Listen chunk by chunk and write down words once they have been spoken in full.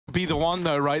Be the one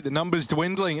though, right? The numbers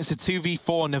dwindling. It's a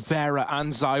 2v4, nivera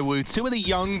and ZywOo. Two of the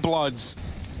young bloods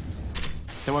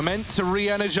that were meant to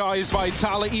re-energize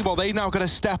Vitality. Well, they now got to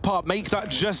step up, make that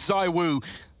just ZywOo.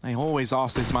 They always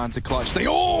ask this man to clutch. They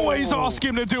always ask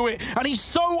him to do it, and he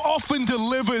so often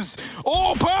delivers.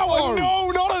 All power,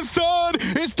 no, not a third.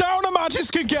 It's down to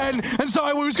Magisk again, and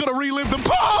ZywOo's got to relive the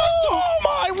past. Oh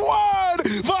my word!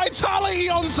 Vitality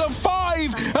onto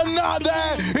 5, and that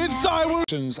there, it's ZywOo.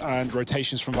 And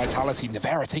rotations from Vitality.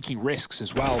 nivera taking risks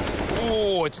as well.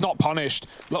 Oh, it's not punished.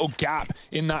 Little gap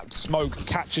in that smoke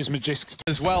catches Magisk.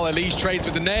 As well, EliGE trades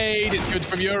with the nade. It's good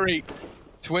from Yuri.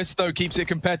 Twist, though, keeps it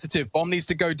competitive. Bomb needs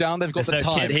to go down. They've got the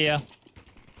time. Kid here.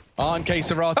 Arn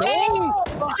Serato. Oh!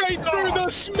 Straight through the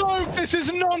smoke! This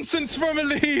is nonsense from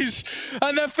EliGE.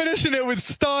 And they're finishing it with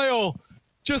style.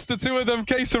 Just the two of them.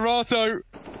 Serato.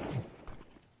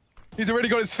 He's already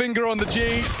got his finger on the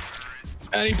G.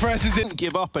 And he presses it.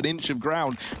 Give up an inch of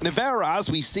ground. nivera, as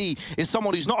we see, is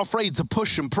someone who's not afraid to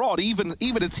push and prod, even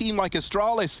a team like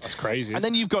Astralis. That's crazy. And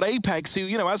then you've got Apex, who,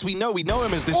 you know, as we know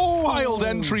him as this wild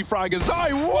entry fragger.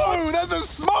 ZywOo, there's a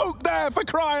smoke there for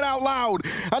crying out loud.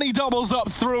 And he doubles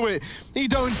up through it. He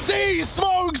don't see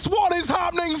smokes. What is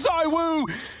happening, ZywOo?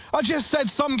 I just said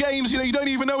some games, you know, you don't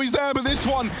even know he's there, but this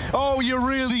one, oh, you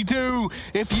really do.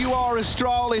 If you are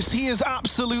Astralis, he has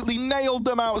absolutely nailed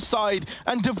them outside.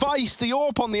 And Device, the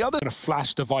AWP on the other. Gonna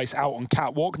flash Device out on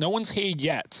catwalk. No one's here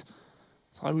yet.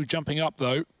 ZywOo jumping up,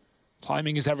 though.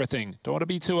 Timing is everything. Don't want to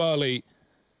be too early,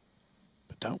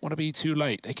 but don't want to be too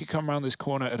late. They could come around this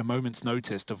corner at a moment's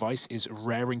notice. Device is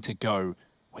raring to go.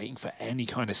 Waiting for any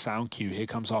kind of sound cue. Here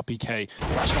comes RPK.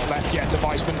 Flash not left yet.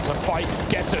 Device wins the fight.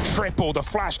 Gets a triple. The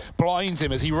flash blinds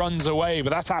him as he runs away.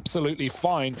 But that's absolutely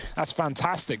fine. That's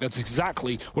fantastic. That's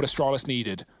exactly what Astralis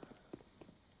needed.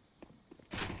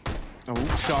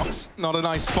 Oh, shots. Not a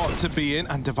nice spot to be in.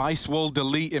 And Device will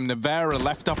delete him. nivera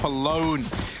left up alone.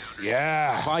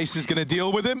 Yeah. Device is going to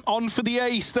deal with him. On for the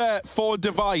ace there for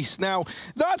Device. Now,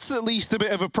 that's at least a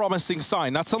bit of a promising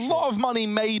sign. That's a lot of money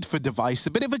made for Device.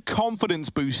 A bit of a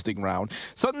confidence-boosting round.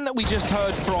 Something that we just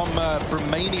heard from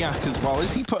Maniac as well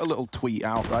is he put a little tweet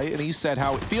out, right? And he said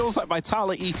how it feels like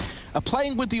Vitality are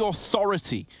playing with the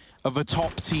authority of a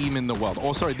top team in the world,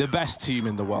 or sorry, the best team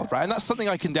in the world, right? And that's something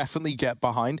I can definitely get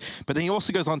behind. But then he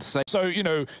also goes on to say, so, you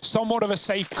know, somewhat of a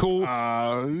safe call.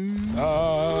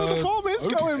 The form is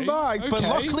going back, but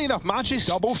luckily enough, Magisk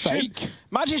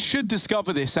should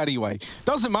discover this anyway.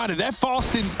 Doesn't matter, they're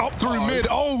fasting up through mid.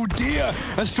 Oh dear,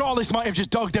 Astralis might have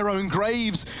just dug their own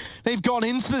graves. They've gone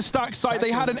into the stack site.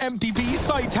 They had an empty B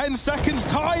site. 10 seconds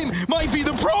time might be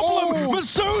the problem.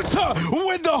 Masuta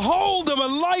with the hold of a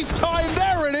lifetime.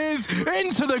 There it is.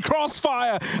 Into the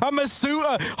crossfire, and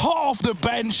Masuta hot off the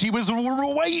bench. He was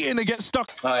waiting to get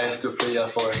stuck. Nice Dupreeh,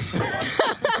 of course.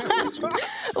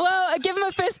 Well, give him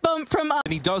a fist bump from us.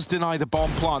 And he does deny the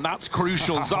bomb plant. That's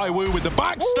crucial. ZywOo with the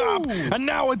backstab, and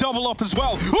now a double up as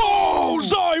well. Oh,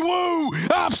 ZywOo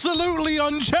absolutely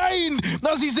unchained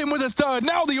as he's in with a third.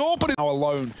 Now the AWP. Now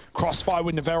alone. Crossfire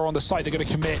with nivera on the site. They're going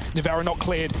to commit. nivera not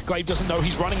cleared. Glaive doesn't know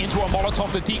he's running into a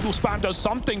Molotov. The deagle spam does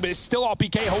something, but it's still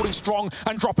RPK holding strong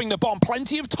and dropping the bomb.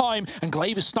 Plenty of time, and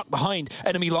Glaive is stuck behind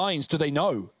enemy lines. Do they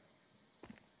know?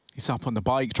 He's up on the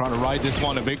bike trying to ride this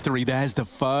one to victory. There's the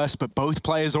first, but both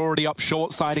players already up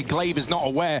short-sided. Glaive is not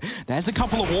aware. There's a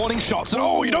couple of warning shots, and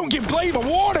oh, you don't give Glaive a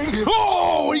warning.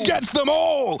 Oh, he gets them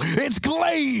all. It's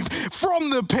Glaive from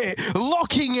the pit,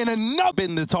 locking in another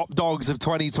in the top dogs of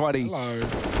 2020. Hello.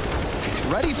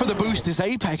 Ready for the boost is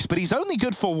Apex, but he's only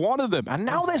good for one of them. And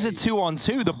now there's a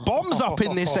 2-on-2. The bomb's up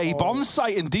in this A bomb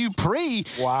site, and Dupreeh,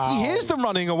 he hears them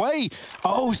running away.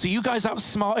 Oh, so you guys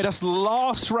outsmarted us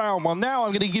last round. Well, now I'm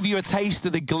going to give you a taste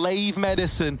of the Glaive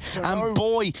medicine. And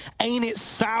boy, ain't it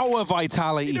sour,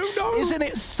 Vitality. Isn't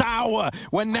it sour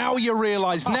when now you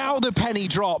realize, now the penny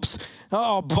drops.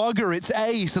 Oh, bugger, it's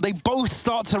A. So they both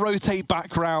start to rotate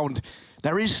back round.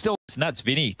 There is still... And that's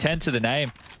Vinny, 10 to the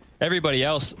name. Everybody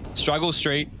else, struggle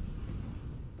street.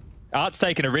 Art's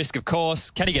taking a risk, of course.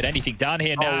 Can he get anything done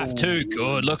here? NAF, too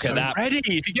good. Look at that. Ready.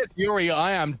 If he gets Yuri,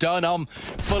 I am done. I'm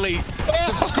fully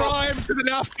subscribed to the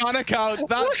NAF fan account.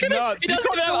 That's nuts. He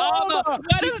doesn't have armor.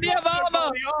 Why doesn't he have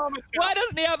armor? Why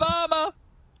doesn't he have armor?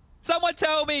 Someone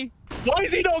tell me. Why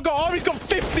has he not got armor? He's got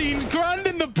 15 grand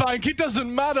in the bank. It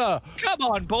doesn't matter. Come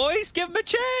on, boys. Give him a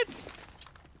chance.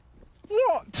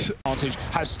 What? Advantage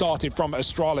has started from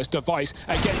Astralis. Device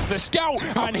against the scout,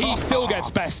 and he still gets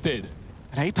bested.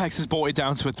 And Apex has brought it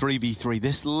down to a 3v3.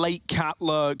 This late cat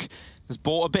lurk has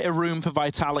bought a bit of room for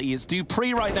Vitality. It's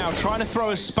Dupreeh right now trying to throw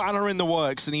a spanner in the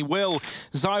works, and he will.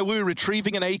 ZywOo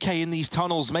retrieving an AK in these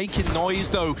tunnels, making noise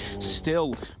though.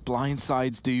 Still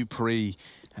blindsides Dupreeh.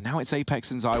 And now it's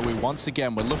Apex and ZywOo. Once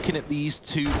again, we're looking at these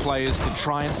two players to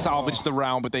try and salvage the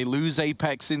round, but they lose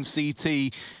Apex in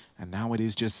CT. And now it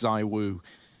is just ZywOo.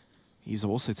 He's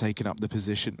also taken up the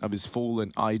position of his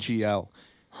fallen IGL.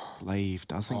 Glaive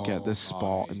doesn't get the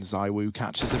spot, and ZywOo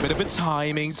catches a bit of a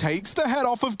timing, takes the head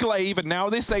off of Glaive, and now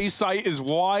this A site is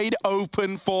wide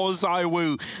open for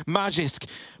ZywOo. Magisk,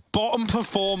 bottom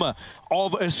performer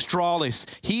of Astralis.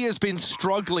 He has been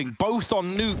struggling both on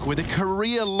Nuke with a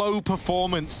career low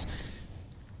performance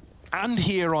and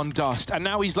here on Dust, and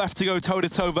now he's left to go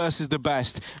toe-to-toe versus the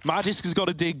best. Magisk has got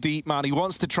to dig deep, man. He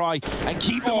wants to try and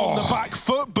keep them on the back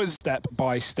foot, but step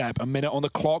by step, a minute on the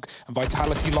clock, and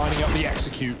Vitality lining up the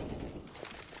execute.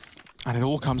 and it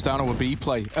all comes down to a B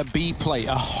play,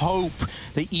 a hope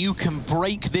that you can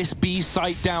break this B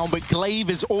site down, but Glaive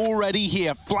is already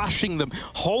here, flashing them,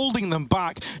 holding them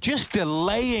back, just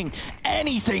delaying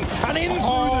anything, and into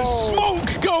the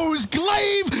smoke goes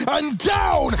Glaive, and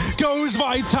down goes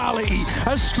Vitality.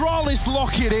 Astralis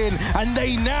lock it in, and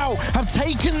they now have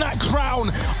taken that crown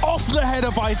off the head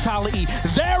of Vitality.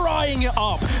 They're eyeing it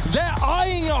up. They're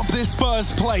eyeing up this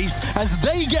first place as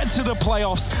they get to the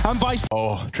playoffs, and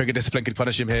Trigger Discipline could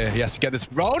punish him here. He has to get this.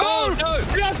 Oh,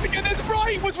 no! He has to get this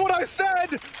right, was what I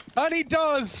said! And he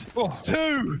does!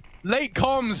 2 late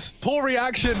comms, poor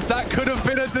reactions. That could have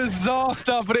been a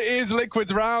disaster, but it is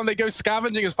Liquid's round. They go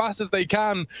scavenging as fast as they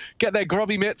can, get their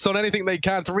grubby mitts on anything they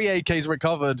can. 3 AKs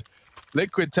recovered.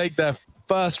 Liquid take their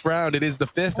first round. It is the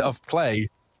 5th of play.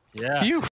 Yeah. Phew.